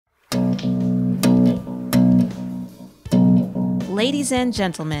Ladies and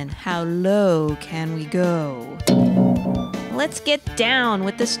gentlemen, how low can we go? Let's get down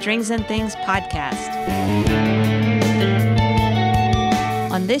with the Strings and Things podcast.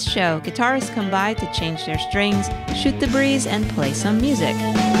 On this show, guitarists come by to change their strings, shoot the breeze, and play some music.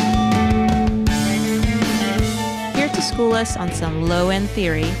 Here to school us on some low-end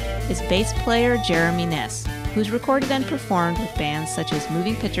theory is bass player Jeremy Nesse, who's recorded and performed with bands such as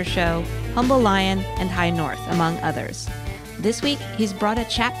Moving Picture Show, Humble Lion, and High North, among others. This week, he's brought a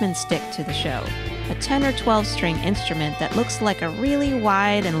Chapman Stick to the show, a 10 or 12 string instrument that looks like a really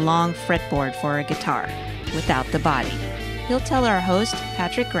wide and long fretboard for a guitar, without the body. He'll tell our host,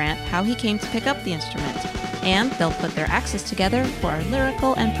 Patrick Grant, how he came to pick up the instrument, and they'll put their axes together for a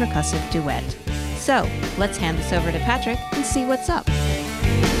lyrical and percussive duet. So, let's hand this over to Patrick and see what's up.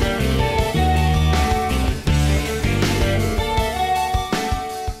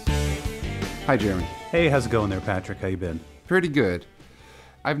 Hi, Jeremy. Hey, how's it going there, Patrick? How you been? Pretty good.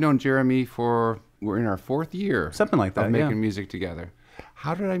 I've known Jeremy we're in our 4th year. Something like that, of making music together.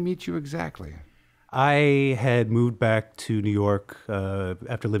 How did I meet you exactly? I had moved back to New York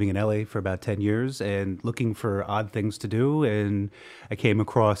after living in LA for about 10 years and looking for odd things to do. And I came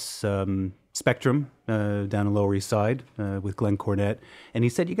across Spectrum down the Lower East Side with Glenn Cornett. And he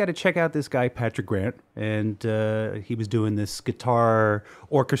said, you got to check out this guy, Patrick Grant. And he was doing this guitar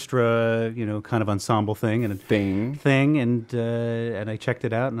orchestra, kind of ensemble thing. And I checked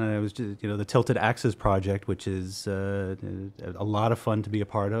it out. And I was just, the Tilted Axes Project, which is a lot of fun to be a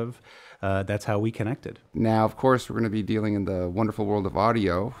part of. That's how we connected. Now, of course, we're going to be dealing in the wonderful world of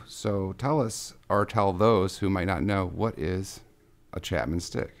audio. So tell us, or tell those who might not know, what is a Chapman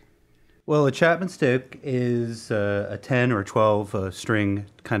Stick? Well, a Chapman Stick is a 10 or 12 string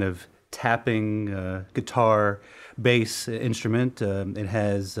kind of tapping guitar bass instrument.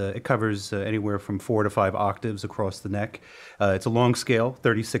 It covers anywhere from 4 to 5 octaves across the neck. It's a long scale,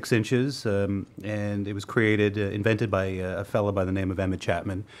 36 inches, and it was invented by a fellow by the name of Emmett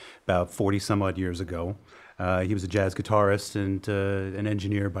Chapman about 40 some odd years ago. He was a jazz guitarist and an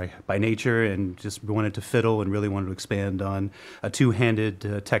engineer by nature, and just wanted to fiddle and really wanted to expand on a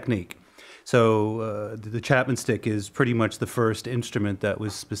two-handed technique. So the Chapman Stick is pretty much the first instrument that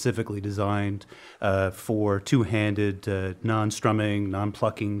was specifically designed for two-handed, non-strumming,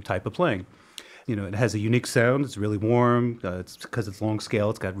 non-plucking type of playing. It has a unique sound. It's really warm. It's because it's long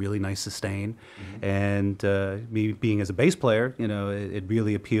scale. It's got really nice sustain. Mm-hmm. And me being as a bass player, it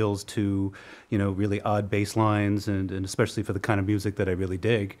really appeals to, really odd bass lines, and especially for the kind of music that I really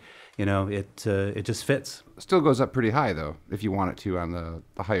dig. It just fits. Still goes up pretty high, though, if you want it to on the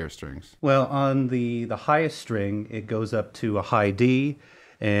higher strings. Well, on the highest string, it goes up to a high D,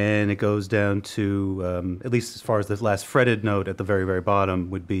 and it goes down to, at least as far as the last fretted note at the very, very bottom,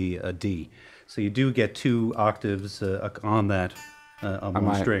 would be a D. So you do get 2 octaves on that, on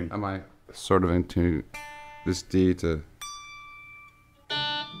one string. Am I sort of into this D to...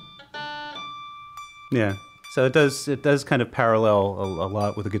 Yeah. So it does kind of parallel a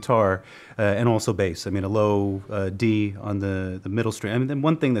lot with the guitar and also bass. I mean, a low D on the middle string. I mean, then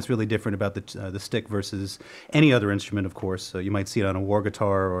one thing that's really different about the stick versus any other instrument, of course, so you might see it on a war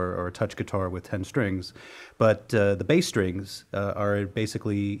guitar or a touch guitar with 10 strings, but the bass strings are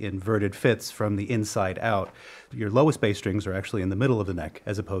basically inverted fifths from the inside out. Your lowest bass strings are actually in the middle of the neck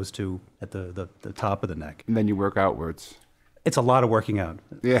as opposed to at the top of the neck. And then you work outwards. It's a lot of working out.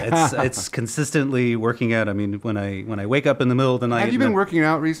 Yeah, it's consistently working out. I mean, when I wake up in the middle of the night. Have you been working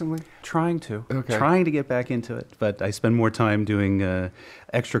out recently? Trying to. Okay. Trying to get back into it, but I spend more time doing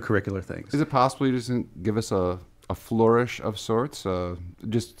extracurricular things. Is it possible you just give us a flourish of sorts,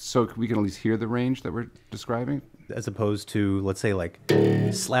 just so we can at least hear the range that we're describing? As opposed to, let's say, like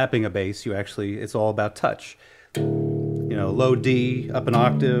slapping a bass, it's all about touch. Low D, up an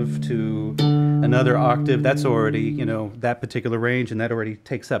octave to another octave, that's already, that particular range, and that already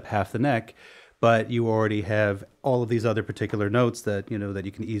takes up half the neck. But you already have all of these other particular notes that, that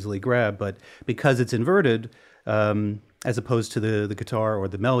you can easily grab. But because it's inverted, as opposed to the guitar or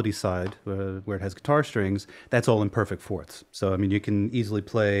the melody side, where it has guitar strings, that's all in perfect fourths. So, I mean, you can easily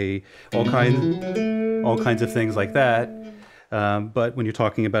play all kinds of things like that. But when you're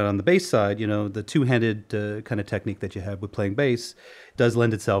talking about on the bass side, the two-handed kind of technique that you have with playing bass does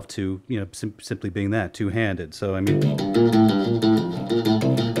lend itself to, simply being that, two-handed. So, I mean,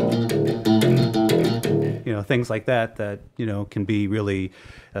 things like that, can be really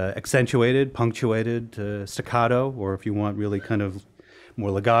accentuated, punctuated, staccato, or if you want really kind of more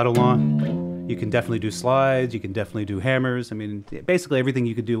legato on. You can definitely do slides, you can definitely do hammers. I mean, basically everything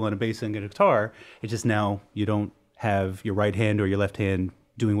you could do on a bass and a guitar, it's just now you don't have your right hand or your left hand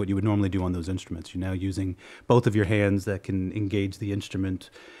doing what you would normally do on those instruments. You're now using both of your hands that can engage the instrument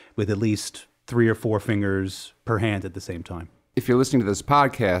with at least 3 or 4 fingers per hand at the same time. If you're listening to this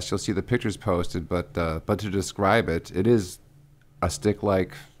podcast, you'll see the pictures posted, but to describe it, it is a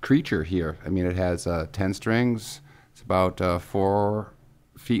stick-like creature here. I mean, it has 10 strings. It's about 4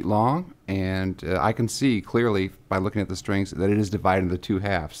 feet long, and I can see clearly by looking at the strings that it is divided into 2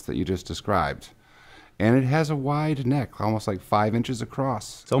 halves that you just described. And it has a wide neck, almost like 5 inches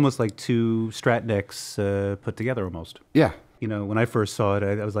across. It's almost like 2 Strat necks put together almost. Yeah. You know, when I first saw it,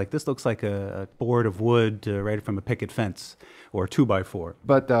 I was like, this looks like a board of wood right from a picket fence or a 2x4.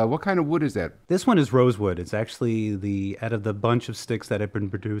 But what kind of wood is that? This one is rosewood. It's actually out of the bunch of sticks that have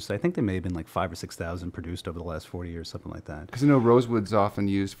been produced, I think there may have been like 5,000 or 6,000 produced over the last 40 years, something like that. Because I know rosewood's often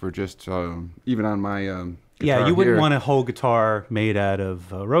used for just, even on my yeah, you wouldn't here. want a whole guitar made out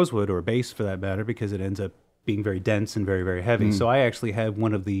of rosewood or a bass for that matter, because it ends up being very dense and very, very heavy. So I actually have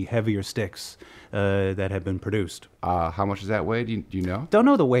one of the heavier sticks that have been produced. How much does that weigh? Do you know? Don't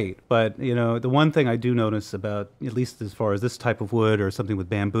know the weight, but you know, the one thing I do notice about, at least as far as this type of wood or something with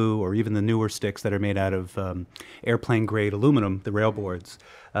bamboo, or even the newer sticks that are made out of airplane grade aluminum, the rail boards,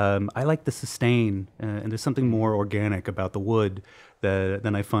 I like the sustain, and there's something more organic about the wood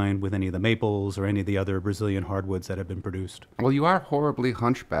than I find with any of the maples or any of the other Brazilian hardwoods that have been produced. Well, you are horribly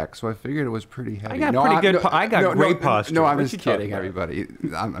hunchbacked, so I figured it was pretty heavy. I got great posture. No, I'm What just you talking kidding, about? everybody.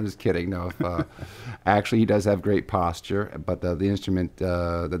 I'm just kidding. No, actually, he does have great posture, but the instrument,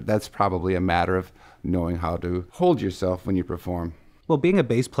 that's probably a matter of knowing how to hold yourself when you perform. Well, being a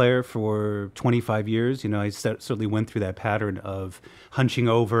bass player for 25 years, you know, I certainly went through that pattern of hunching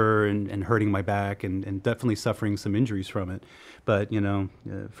over and hurting my back and definitely suffering some injuries from it. But, you know,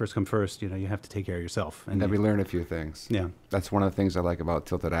 first come first, you know, you have to take care of yourself. And then we learn a few things. Yeah. That's one of the things I like about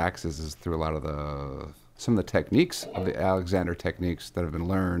tilted axes is through a lot of some of the techniques of the Alexander techniques that have been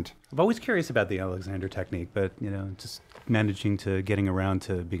learned. I'm always curious about the Alexander technique, but, you know, just managing to getting around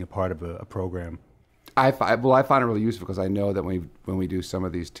to being a part of a program. I find it really useful because I know that when we do some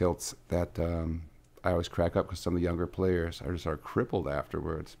of these tilts that I always crack up because some of the younger players are crippled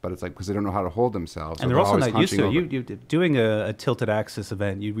afterwards. But it's like because they don't know how to hold themselves. And they're also not used to it. You doing a tilted axis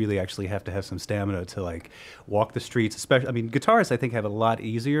event, you really actually have to have some stamina to like walk the streets. Especially, I mean, guitarists I think have it a lot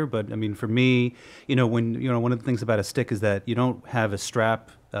easier. But I mean, for me, you know, one of the things about a stick is that you don't have a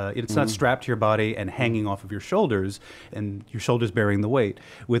strap. It's not strapped to your body and hanging off of your shoulders, and your shoulders bearing the weight.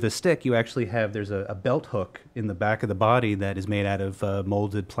 With a stick, you actually have, there's a belt hook in the back of the body that is made out of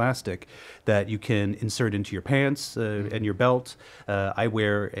molded plastic that you can insert into your pants and your belt. I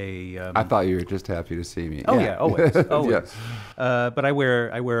wear a... I thought you were just happy to see me. Oh yeah, always, always. Yeah. But I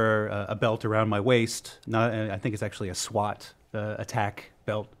wear a belt around my waist. I think it's actually a SWAT attack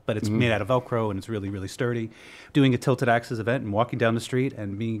belt, but it's made out of Velcro and it's really, really sturdy. Doing a tilted axis event and walking down the street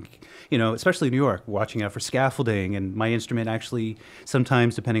and being, you know, especially in New York, watching out for scaffolding, and my instrument actually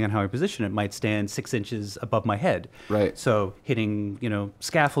sometimes, depending on how I position it, might stand 6 inches above my head. Right. So hitting, you know,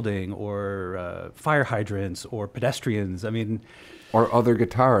 scaffolding or fire hydrants or pedestrians, I mean... Or other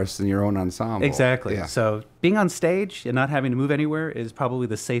guitarists in your own ensemble. Exactly. Yeah. So being on stage and not having to move anywhere is probably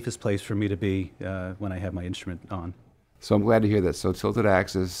the safest place for me to be when I have my instrument on. So I'm glad to hear that. So tilted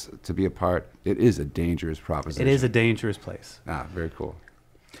axis, to be a part, it is a dangerous proposition. It is a dangerous place. Ah, very cool.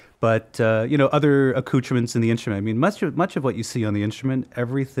 But, you know, other accoutrements in the instrument, I mean, much of what you see on the instrument,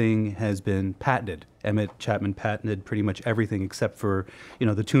 everything has been patented. Emmett Chapman patented pretty much everything except for, you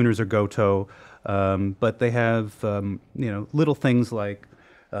know, the tuners are Goto. But they have, you know, little things like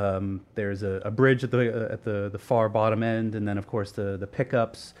there's a bridge at the far bottom end, and then, of course, the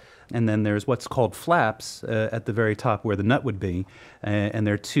pickups. And then there's what's called flaps at the very top where the nut would be. And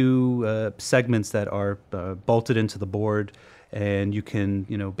there are 2 segments that are bolted into the board, and you can,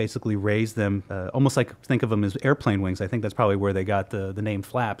 you know, basically raise them, almost like think of them as airplane wings. I think that's probably where they got the name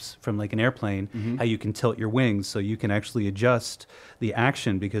flaps from, like an airplane, how you can tilt your wings so you can actually adjust the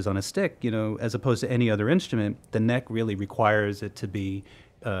action, because on a stick, you know, as opposed to any other instrument, the neck really requires it to be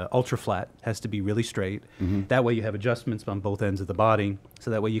ultra flat, has to be really straight. That way you have adjustments on both ends of the body, so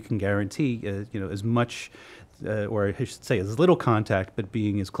that way you can guarantee, you know, as much, or I should say as little contact, but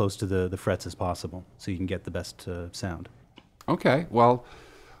being as close to the frets as possible, so you can get the best sound. Okay, well,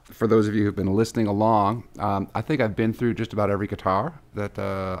 for those of you who've been listening along, I think I've been through just about every guitar that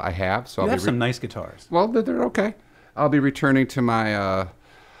I have. So You I'll have some nice guitars. Well, they're okay. I'll be returning to my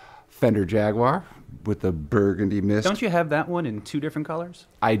Fender Jaguar with the burgundy mist. Don't you have that one in 2 different colors?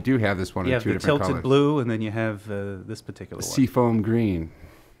 I do have this one You in have 2 the different colors. tilted blue, and then you have this particular one. Seafoam green.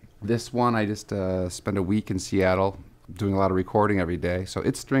 This one, I just spent a week in Seattle doing a lot of recording every day, so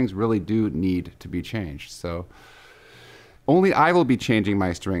its strings really do need to be changed. So Only I will be changing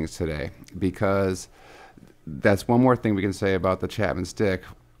my strings today, because that's one more thing we can say about the Chapman Stick.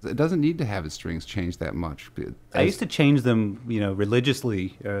 It doesn't need to have its strings changed that much. I used to change them,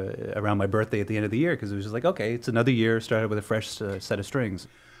 religiously around my birthday at the end of the year, because it was just like, okay, it's another year, started with a fresh set of strings.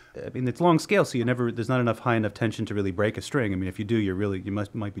 I mean, it's long scale, so there's not enough high enough tension to really break a string. I mean, if you do, you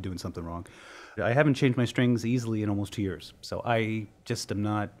might be doing something wrong. I haven't changed my strings easily in almost 2 years, so I just am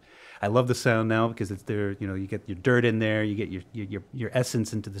not. I love the sound now because it's there. You get your dirt in there, you get your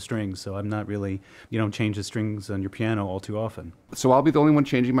essence into the strings. So I'm not really. You don't change the strings on your piano all too often. So I'll be the only one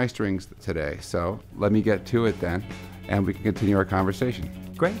changing my strings today. So let me get to it then, and we can continue our conversation.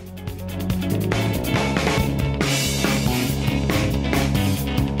 Great.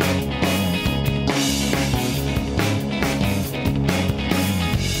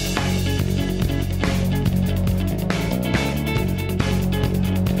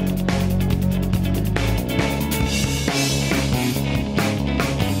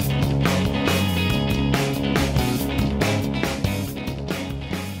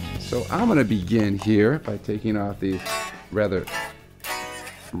 I'm going to begin here by taking off the rather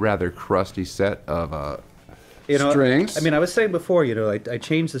crusty set of strings. I mean, I was saying before, I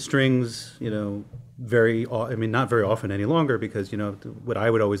change the strings, not very often any longer, because, what I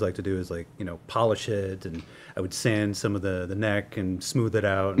would always like to do is polish it, and I would sand some of the neck and smooth it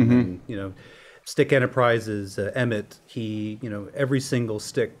out. And then, Stick Enterprises, Emmett, he, every single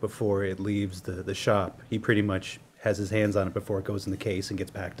stick before it leaves the shop, he pretty much has his hands on it before it goes in the case and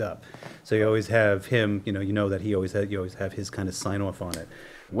gets packed up. So you always have him, you know that you always have his kind of sign off on it.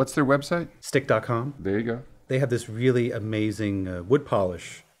 What's their website? Stick.com. There you go. They have this really amazing wood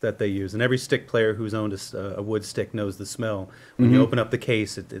polish that they use, and every stick player who's owned a wood stick knows the smell. When you open up the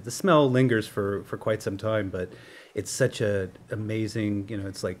case, the smell lingers for quite some time, but it's such a amazing,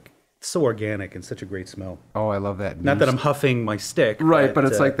 it's like so organic and such a great smell. Oh, I love that. Not that I'm huffing my stick. Right, but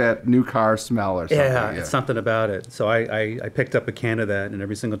it's like that new car smell or something. Yeah, it's something about it. So I picked up a can of that, and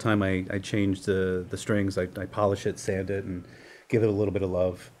every single time I change the strings, I polish it, sand it, and give it a little bit of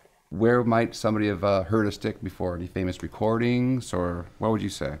love. Where might somebody have heard a stick before? Any famous recordings, or what would you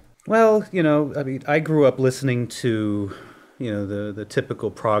say? Well, I grew up listening to, the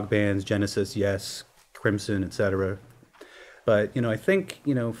typical prog bands, Genesis, Yes, Crimson, etc. But, I think,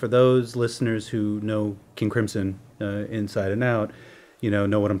 for those listeners who know King Crimson inside and out,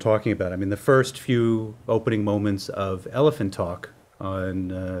 know what I'm talking about. I mean, the first few opening moments of Elephant Talk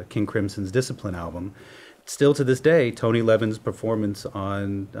on King Crimson's Discipline album, still to this day, Tony Levin's performance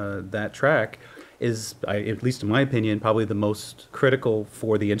on that track is, at least in my opinion, probably the most critical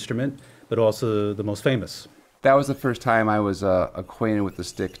for the instrument, but also the most famous. That was the first time I was acquainted with the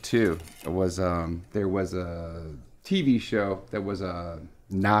stick, too. It was there was a TV show that was a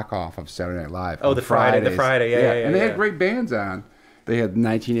knockoff of Saturday Night Live. Oh, the Friday, yeah. And they had great bands on. They had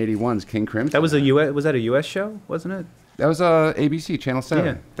 1981's King Crimson. That was was that a U.S. show, wasn't it? That was ABC, Channel 7.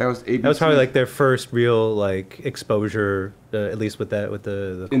 Yeah. That was ABC. That was probably their first real exposure, at least with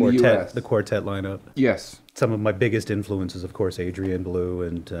the quartet lineup. Yes. Some of my biggest influences, of course, Adrian Blue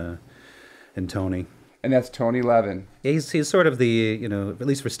and Tony. And that's Tony Levin. Yeah, he's sort of the, at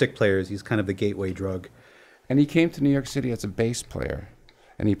least for stick players, he's kind of the gateway drug. And he came to New York City as a bass player,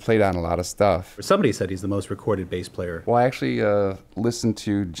 and he played on a lot of stuff. Somebody said he's the most recorded bass player. Well, I actually listened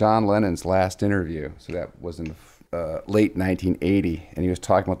to John Lennon's last interview, so that was in late 1980, and he was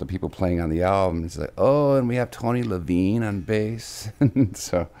talking about the people playing on the album. He's like, oh, and we have Tony Levin on bass.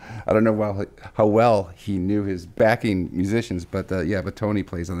 So I don't know how well he knew his backing musicians, but but Tony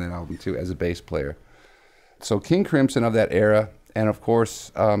plays on that album too as a bass player. So King Crimson of that era, and of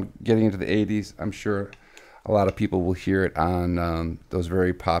course, getting into the 80s, I'm sure a lot of people will hear it on those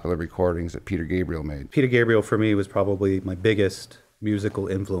very popular recordings that Peter Gabriel made. Peter Gabriel, for me, was probably my biggest musical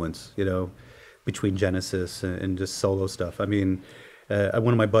influence, between Genesis and just solo stuff. I mean, one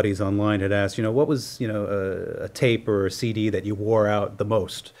of my buddies online had asked, what was, a tape or a CD that you wore out the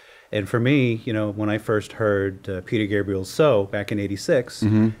most? And for me, when I first heard Peter Gabriel's So back in '86,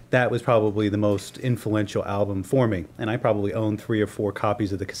 that was probably the most influential album for me. And I probably owned 3 or 4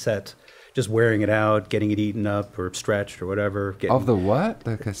 copies of the cassette, just wearing it out, getting it eaten up or stretched or whatever. Of the what?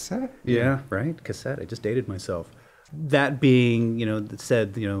 The cassette? Yeah, right, cassette. I just dated myself. That being,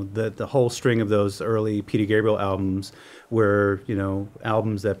 the whole string of those early Peter Gabriel albums were,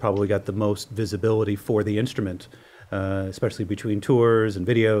 albums that probably got the most visibility for the instrument, especially between tours and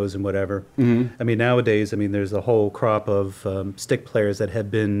videos and whatever. I mean, nowadays, there's a whole crop of stick players that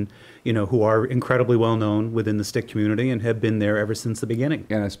have been, who are incredibly well known within the stick community and have been there ever since the beginning.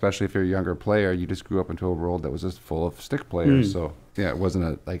 And especially if you're a younger player, you just grew up into a world that was just full of stick players. So, yeah, it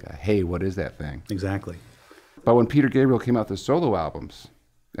wasn't a hey, what is that thing? Exactly. But when Peter Gabriel came out with his solo albums,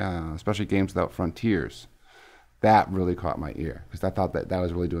 especially Games Without Frontiers, that really caught my ear because I thought that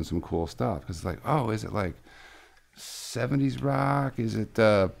was really doing some cool stuff. Because it's like, oh, is it like 70s rock? Is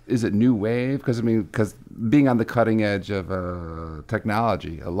it new wave? Because because being on the cutting edge of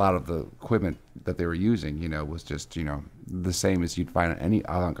technology, a lot of the equipment that they were using, was just the same as you'd find on any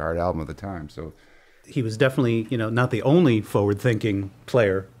avant-garde album of the time. So he was definitely not the only forward-thinking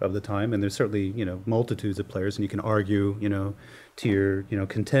player of the time, and there's certainly multitudes of players, and you can argue to your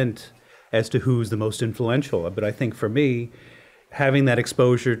content as to who's the most influential. But I think for me, having that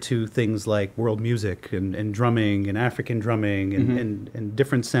exposure to things like world music and drumming and African drumming and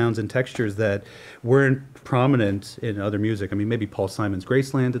different sounds and textures that weren't prominent in other music. I mean, maybe Paul Simon's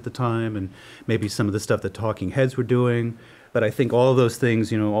Graceland at the time, and maybe some of the stuff that Talking Heads were doing. But I think all of those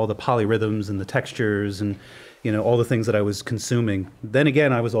things, all the polyrhythms and the textures and all the things that I was consuming. Then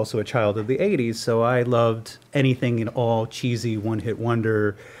again, I was also a child of the 80s, so I loved anything and all cheesy one-hit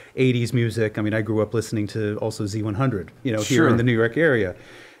wonder 80s music. I mean, I grew up listening to also Z100, here in the New York area.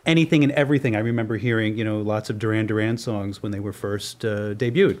 Anything and everything. I remember hearing, lots of Duran Duran songs when they were first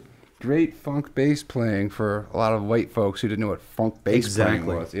debuted. Great funk bass playing for a lot of white folks who didn't know what funk bass playing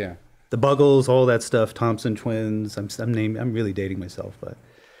was. Yeah. The Buggles, all that stuff, Thompson Twins. I'm really dating myself, but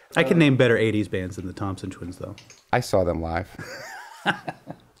I can name better 80s bands than the Thompson Twins, though. I saw them live.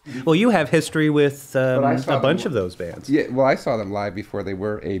 Well, you have history with a bunch of those bands. Yeah, well, I saw them live before they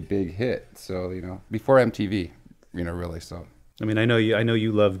were a big hit. So, before MTV, really. So, I mean, I know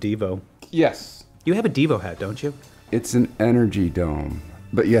you love Devo. Yes. You have a Devo hat, don't you? It's an energy dome.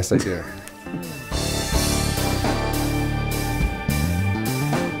 But yes, I do.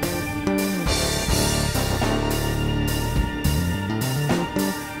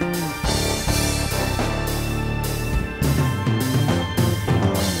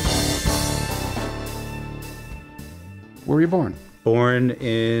 Where were you born? Born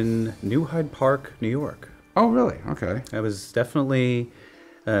in New Hyde Park, New York. Oh, really? Okay. I was definitely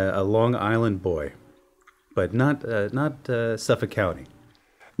a Long Island boy, but not Suffolk County.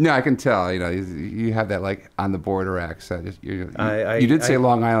 No, I can tell. You have that like on the border accent. You did say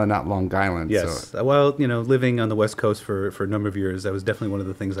Long Island, not Long Island. Yes. So. Well, living on the West Coast for a number of years, that was definitely one of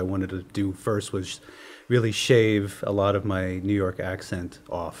the things I wanted to do first was really shave a lot of my New York accent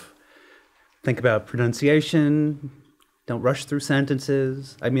off. Think about pronunciation. Don't rush through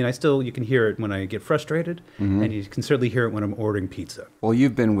sentences. I mean, you can hear it when I get frustrated, and you can certainly hear it when I'm ordering pizza. Well,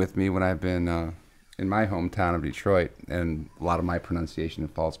 you've been with me when I've been in my hometown of Detroit, and a lot of my pronunciation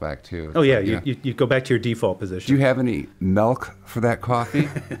falls back too. Oh, yeah, you go back to your default position. Do you have any milk for that coffee?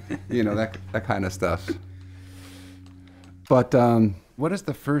 that kind of stuff. But what is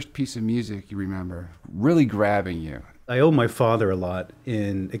the first piece of music you remember really grabbing you? I owe my father a lot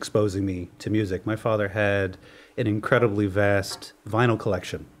in exposing me to music. My father had an incredibly vast vinyl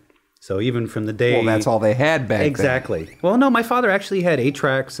collection. So even from the day... Well, that's all they had back then. Exactly. Well, no, my father actually had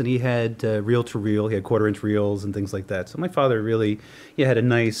 8-tracks, and he had reel-to-reel. He had quarter-inch reels and things like that. So my father really had a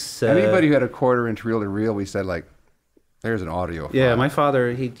nice... Anybody who had a quarter-inch reel-to-reel, we said, like, there's an audio file. Yeah, my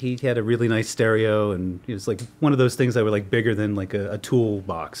father, he had a really nice stereo, and it was like one of those things that were like bigger than like a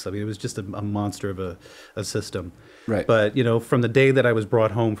toolbox. I mean, it was just a monster of a system. Right. But, from the day that I was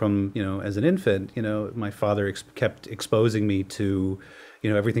brought home from, as an infant, my father kept exposing me to,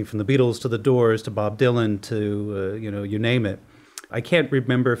 everything from the Beatles to the Doors to Bob Dylan to, you name it. I can't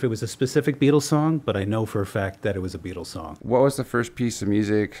remember if it was a specific Beatles song, but I know for a fact that it was a Beatles song. What was the first piece of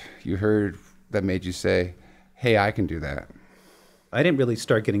music you heard that made you say, hey, I can do that? I didn't really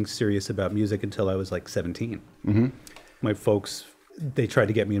start getting serious about music until I was like 17. Mm-hmm. My folks... They tried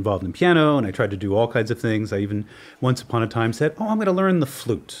to get me involved in piano, and I tried to do all kinds of things. I even once upon a time said, I'm going to learn the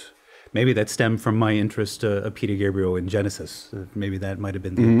flute. Maybe that stemmed from my interest of Peter Gabriel in Genesis. Maybe that might have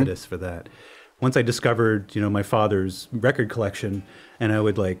been the impetus for that. Once I discovered, my father's record collection, and I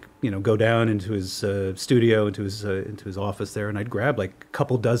would go down into his studio, into his office there, and I'd grab like a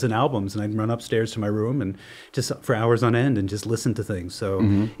couple dozen albums, and I'd run upstairs to my room and just for hours on end and just listen to things. So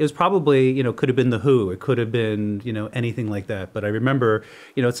it was probably, could have been The Who, it could have been, anything like that. But I remember,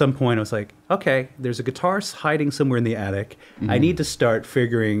 at some point I was like, okay, there's a guitar hiding somewhere in the attic. I need to start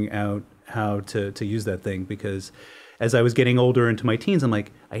figuring out how to use that thing, because as I was getting older into my teens, I'm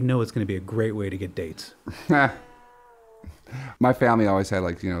like, I know it's going to be a great way to get dates. My family always had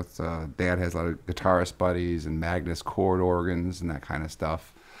Dad has a lot of guitarist buddies and Magnus chord organs and that kind of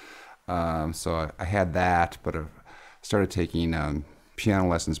stuff. So I had that, but I started taking piano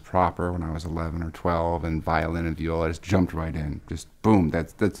lessons proper when I was 11 or 12, and violin and viola. I just jumped right in. Just boom,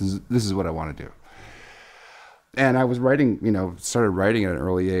 this is what I want to do. And I was writing, started writing at an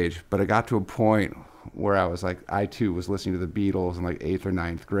early age, but I got to a point where I was like, I too was listening to the Beatles in like 8th or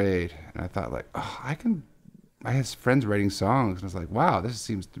 9th grade. And I thought like, oh, I had friends writing songs. And I was like, wow, this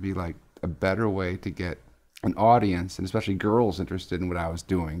seems to be like a better way to get an audience, and especially girls, interested in what I was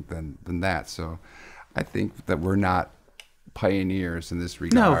doing than that. So I think that we're not pioneers in this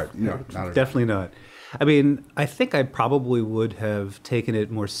regard. No, definitely not. I mean, I think I probably would have taken it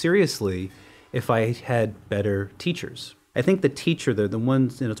more seriously if I had better teachers. I think the teacher, the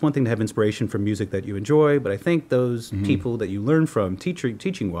ones, it's one thing to have inspiration from music that you enjoy, but I think those people that you learn from,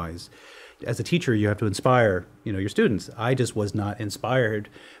 teaching-wise, as a teacher, you have to inspire, your students. I just was not inspired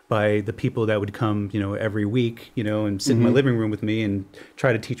by the people that would come, every week, and sit in my living room with me and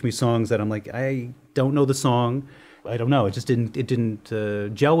try to teach me songs that I'm like, I don't know the song. I don't know. It just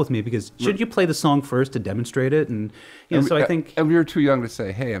didn't gel with me, because should you play the song first to demonstrate it? And so I think, and we were too young to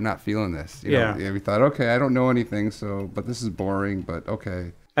say, "Hey, I'm not feeling this." Yeah. We thought, "Okay, I don't know anything, but this is boring." But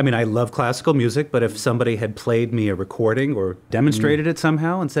okay. I mean, I love classical music, but if somebody had played me a recording or demonstrated it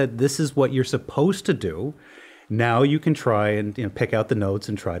somehow and said, "This is what you're supposed to do," now you can try and pick out the notes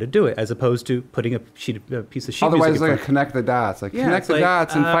and try to do it, as opposed to putting a piece of sheet Otherwise, music. it's like connect the dots, connect the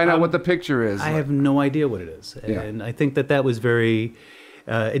dots and find out what the picture is. I have no idea what it is, and I think that was very.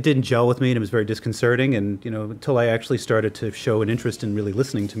 It didn't gel with me, and it was very disconcerting. And until I actually started to show an interest in really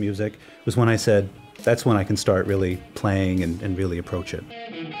listening to music, was when I said, "That's when I can start really playing and really approach it."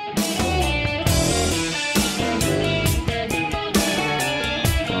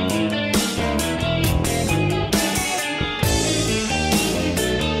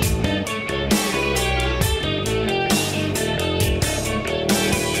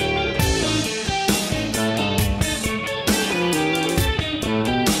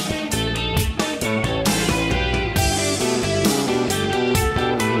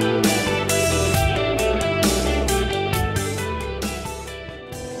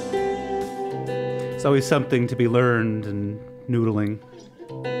 It's always something to be learned and noodling.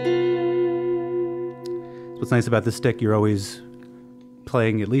 What's nice about the stick, you're always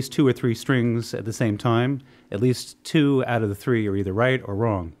playing at least 2 or 3 strings at the same time. At least 2 out of the 3 are either right or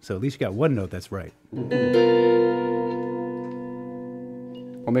wrong. So at least you got one note that's right. Well,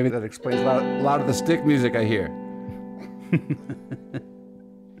 maybe that explains a lot of the stick music I hear.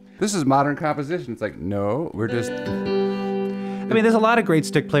 This is modern composition. It's like, no, we're just... I mean, there's a lot of great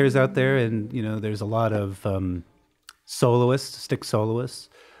stick players out there, and there's a lot of soloists, stick soloists.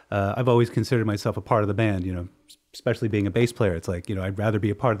 I've always considered myself a part of the band. Especially being a bass player, it's like I'd rather be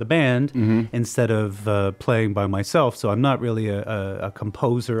a part of the band instead of playing by myself. So I'm not really a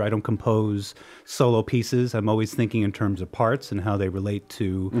composer. I don't compose solo pieces. I'm always thinking in terms of parts and how they relate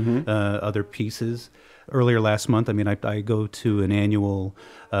to other pieces. Earlier last month, I go to an annual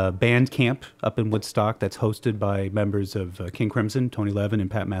band camp up in Woodstock that's hosted by members of King Crimson, Tony Levin and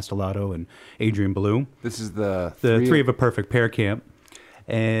Pat Mastelotto and Adrian Ballou. This is the Three of a Perfect Pair camp.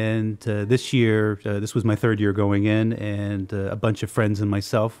 And this year, this was my 3rd year going in, and a bunch of friends and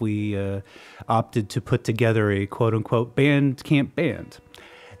myself, we opted to put together a quote-unquote band camp band.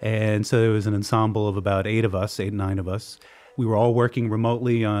 And so there was an ensemble of about 8 of us, 8, 9 of us. We were all working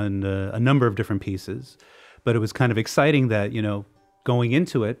remotely on a number of different pieces, but it was kind of exciting that, going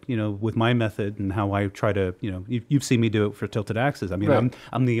into it, with my method and how I try to, you've seen me do it for Tilted Axes. Right.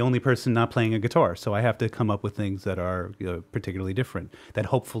 I'm the only person not playing a guitar, so I have to come up with things that are particularly different, that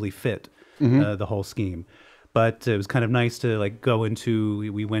hopefully fit the whole scheme. But it was kind of nice to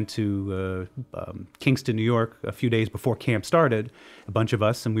we went to Kingston, New York a few days before camp started, a bunch of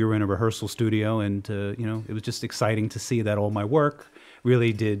us, and we were in a rehearsal studio, and it was just exciting to see that all my work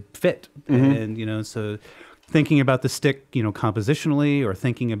really did fit. And so thinking about the stick, compositionally, or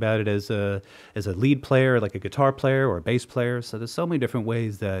thinking about it as a lead player, like a guitar player or a bass player. So there's so many different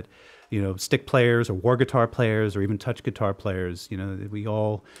ways that stick players or war guitar players or even touch guitar players, we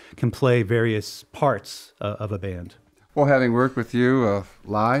all can play various parts of a band. Well, having worked with you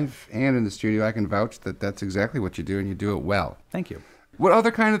live and in the studio, I can vouch that that's exactly what you do, and you do it well. Thank you. What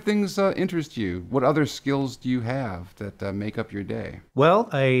other kind of things interest you? What other skills do you have that make up your day? Well,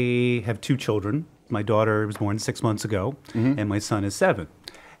 I have 2 children. My daughter was born 6 months ago, and my son is 7.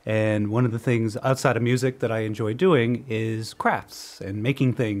 And one of the things outside of music that I enjoy doing is crafts and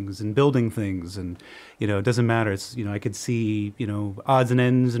making things and building things. And, it doesn't matter. It's, I could see, odds and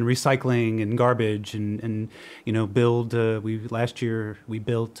ends and recycling and garbage and build. Last year we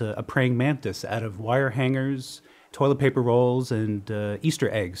built a praying mantis out of wire hangers, toilet paper rolls, and Easter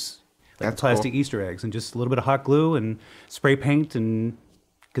eggs. Like That's plastic cool. Easter eggs, and just a little bit of hot glue and spray paint and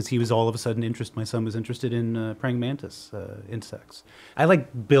because he was all of a sudden my son was interested in praying mantis insects. I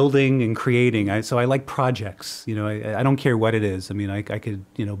like building and creating, so I like projects. You know, I don't care what it is. I mean, I could,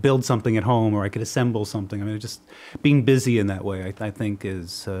 you know, build something at home, or I could assemble something. I mean, just being busy in that way, I think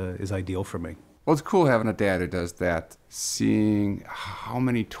is ideal for me. Well, it's cool having a dad who does that, seeing how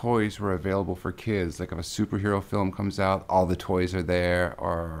many toys were available for kids. Like if a superhero film comes out, all the toys are there,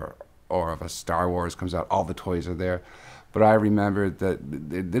 or if a Star Wars comes out, all the toys are there. But I remembered that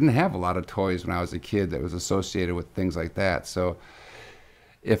they didn't have a lot of toys when I was a kid that was associated with things like that. So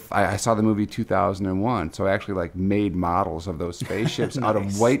if I saw the movie 2001, so I actually like made models of those spaceships Nice. out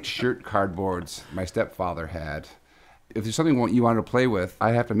of white shirt cardboards my stepfather had. If there's something you wanted to play with,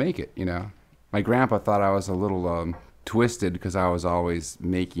 I have to make it, you know. My grandpa thought I was a little twisted because I was always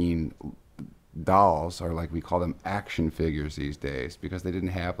making dolls, or like we call them action figures these days, because they didn't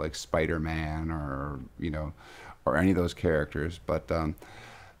have like Spider-Man or, you know, or any of those characters. But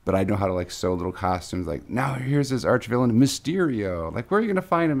I know how to like sew little costumes. Like, now here's this arch villain, Mysterio. Like, where are you gonna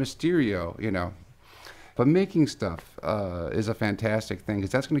find a Mysterio, you know? But making stuff is a fantastic thing,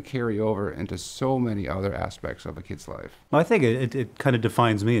 because that's going to carry over into so many other aspects of a kid's life. Well, I think it kind of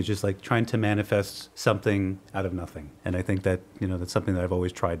defines me. It's just like trying to manifest something out of nothing. And I think that, you know, that's something that I've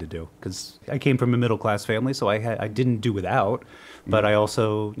always tried to do. Because I came from a middle-class family, so I didn't do without. But I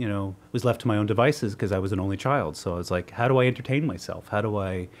also, you know, was left to my own devices because I was an only child. So I was like, how do I entertain myself? How do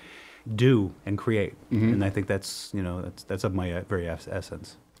I do and create? And I think that's, you know, that's of my very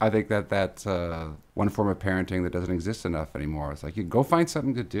essence. I think that's one form of parenting that doesn't exist enough anymore. It's like, you go find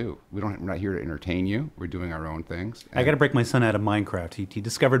something to do. We're not here to entertain you. We're doing our own things. I got to break my son out of Minecraft. He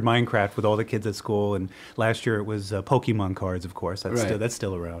discovered Minecraft with all the kids at school, and last year it was Pokemon cards, of course. That's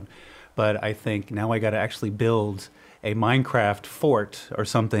still around. But I think now I got to actually build a Minecraft fort or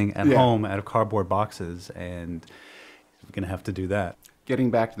something at home out of cardboard boxes, and we're going to have to do that.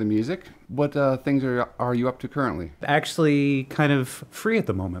 Getting back to the music, what things are you up to currently? Actually kind of free at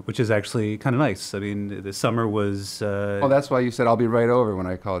the moment, which is actually kind of nice. I mean, the summer was... Oh, that's why you said I'll be right over when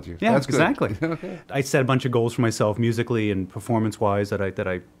I called you. Yeah, that's good. exactly. Okay. I set a bunch of goals for myself musically and performance-wise that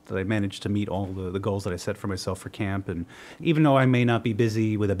I managed to meet all the goals that I set for myself for camp. And even though I may not be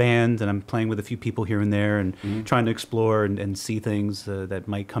busy with a band, and I'm playing with a few people here and there and trying to explore and see things that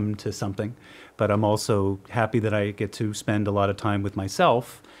might come to something, but I'm also happy that I get to spend a lot of time with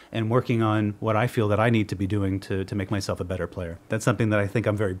myself and working on what I feel that I need to be doing to make myself a better player. That's something that I think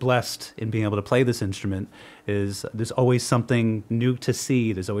I'm very blessed in being able to play this instrument, is there's always something new to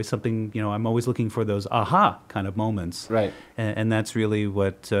see. There's always something, you know, I'm always looking for those aha kind of moments. Right. And that's really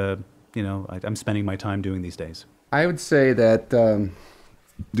what, you know, I'm spending my time doing these days. I would say that,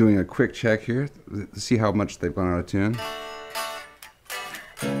 doing a quick check here to see how much they've gone out of tune.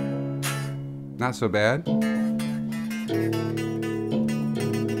 Not so bad.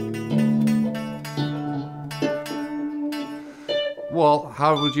 Well,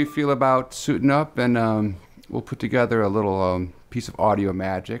 how would you feel about suiting up, and we'll put together a little piece of audio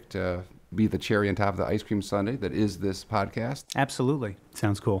magic to be the cherry on top of the ice cream sundae that is this podcast? Absolutely.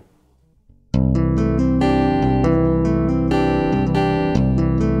 Sounds cool.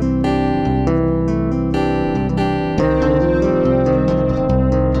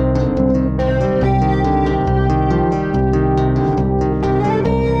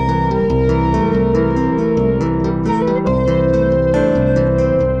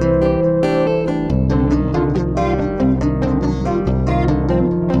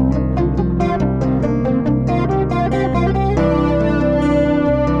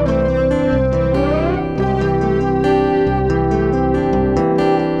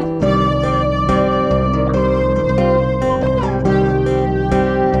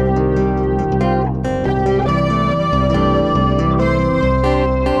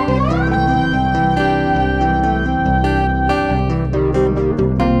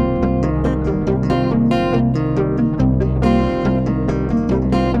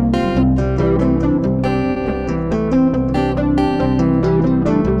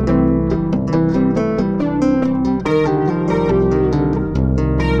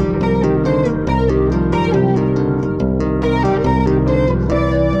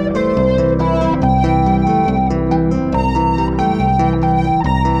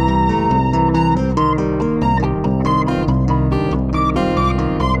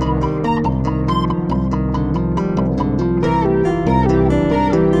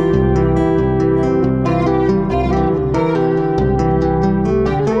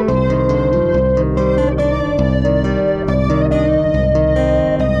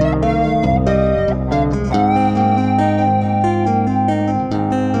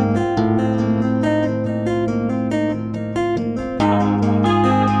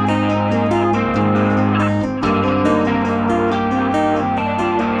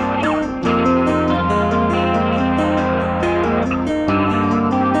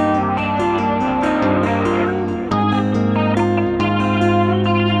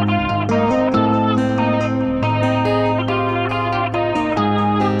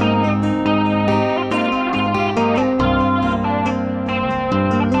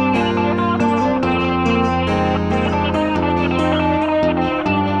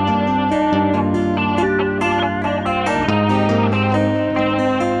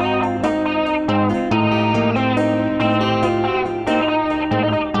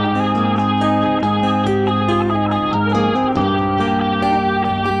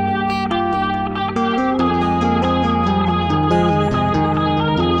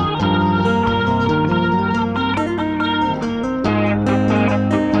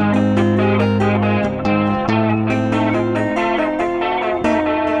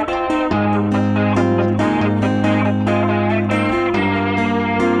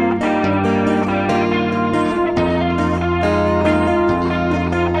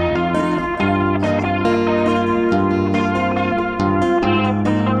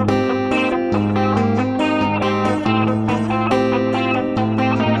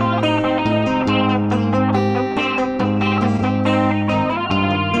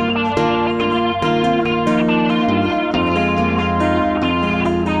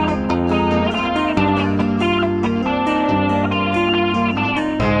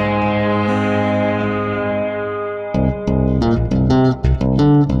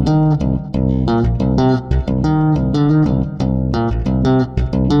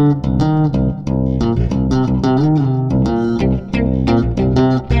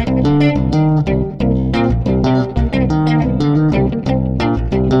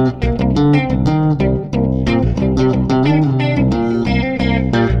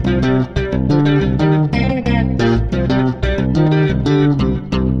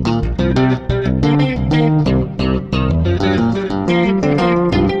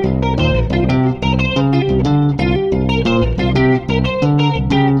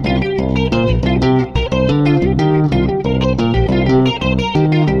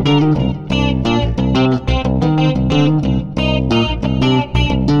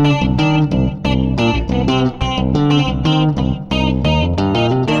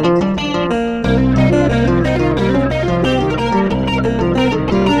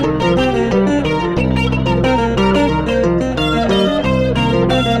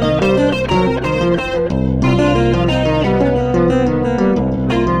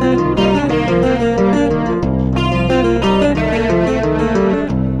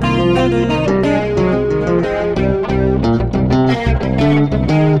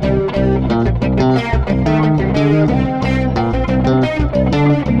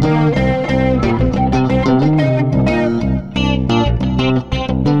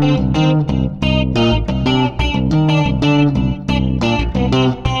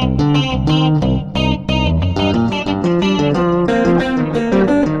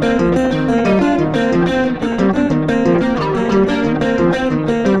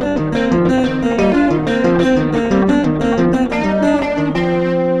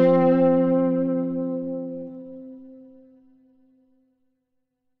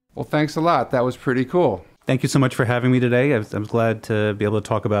 Well, thanks a lot. That was pretty cool. Thank you so much for having me today. I'm glad to be able to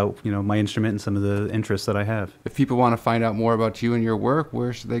talk about, my instrument and some of the interests that I have. If people want to find out more about you and your work,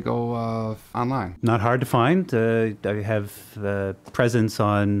 where should they go online? Not hard to find. I have presence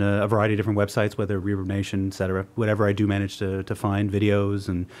on a variety of different websites, whether Reverb Nation, etc. Whatever I do manage to find, videos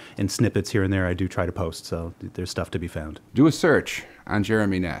and snippets here and there, I do try to post. So there's stuff to be found. Do a search on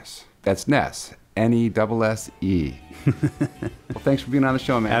Jeremy Nesse. That's Nesse, Nesse. Well, thanks for being on the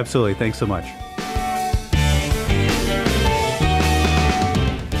show, man. Absolutely. Thanks so much.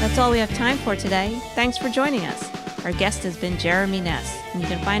 That's all we have time for today. Thanks for joining us. Our guest has been Jeremy Nesse, and you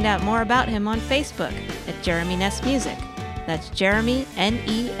can find out more about him on Facebook at Jeremy Nesse Music. That's Jeremy,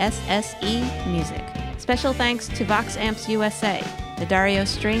 Nesse Music. Special thanks to Vox Amps USA, the Dario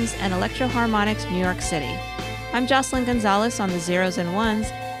Strings and Electro Harmonics, New York City. I'm Jocelyn Gonzalez on the Zeros and Ones,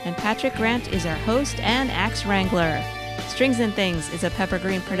 and Patrick Grant is our host and axe wrangler. Strings and Things is a Pepper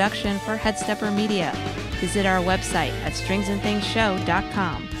Green production for Headstepper Media. Visit our website at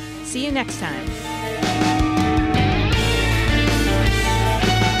stringsandthingsshow.com. See you next time.